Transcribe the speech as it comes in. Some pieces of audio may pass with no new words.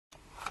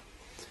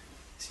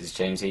This is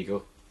James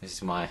Eagle. This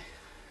is my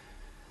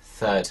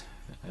third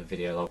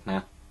video log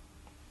now.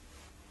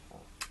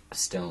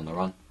 Still on the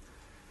run.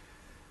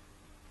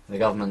 The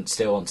government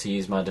still want to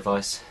use my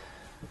device.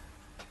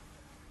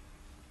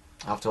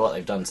 After what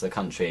they've done to the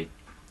country,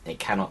 it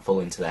cannot fall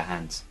into their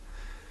hands.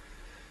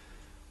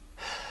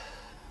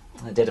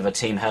 I did have a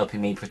team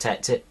helping me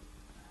protect it.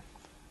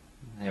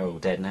 They're all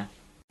dead now.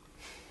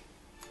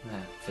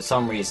 For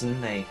some reason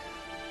they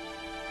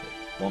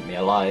want me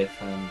alive.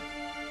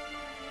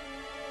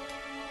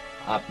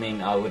 I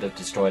mean, I would have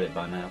destroyed it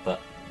by now,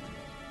 but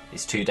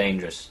it's too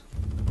dangerous.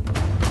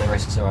 The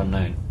risks are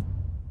unknown.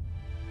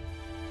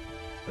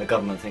 The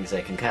government thinks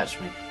they can catch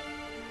me.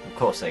 Of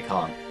course they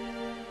can't,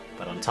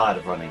 but I'm tired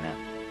of running now.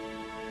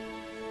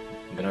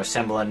 I'm going to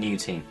assemble a new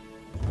team.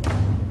 The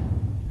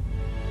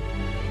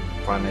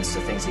Prime Minister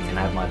thinks he can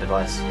have my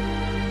device.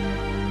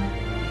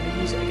 I'm going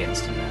to use it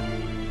against him now.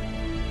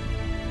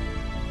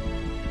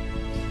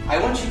 I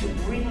want you to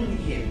bring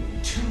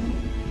him to me,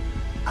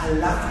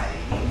 alive,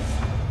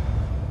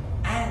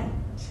 and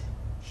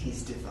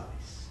his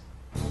device.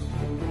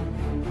 I'm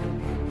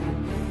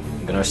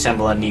going to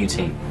assemble a new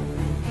team.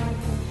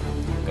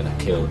 I'm going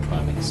to kill the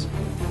Prime Minister.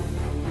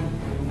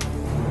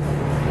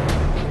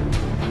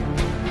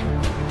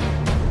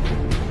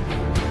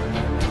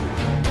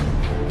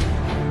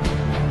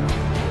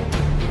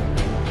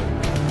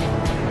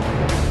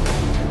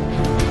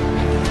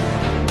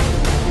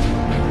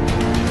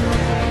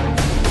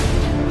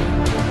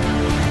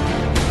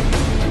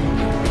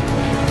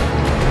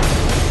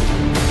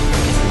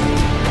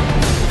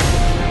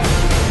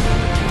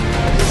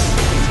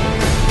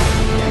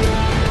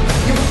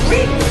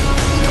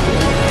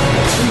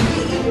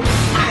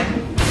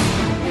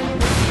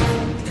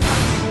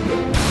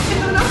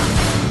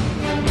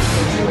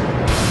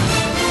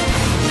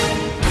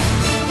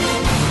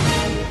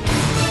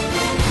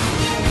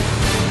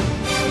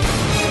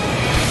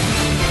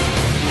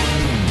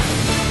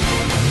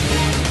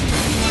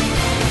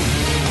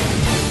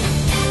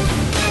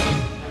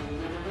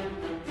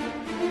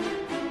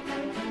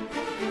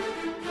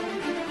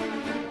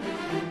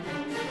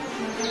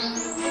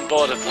 I'm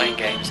bored of playing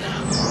games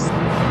now.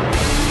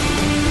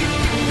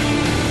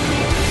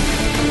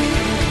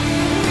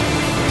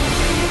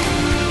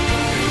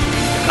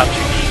 The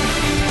country needs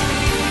me.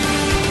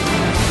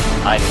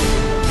 I do.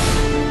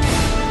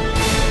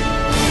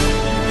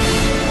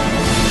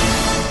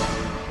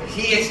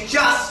 He is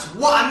just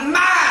one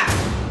man!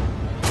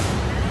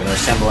 I'm going to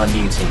assemble a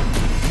new team.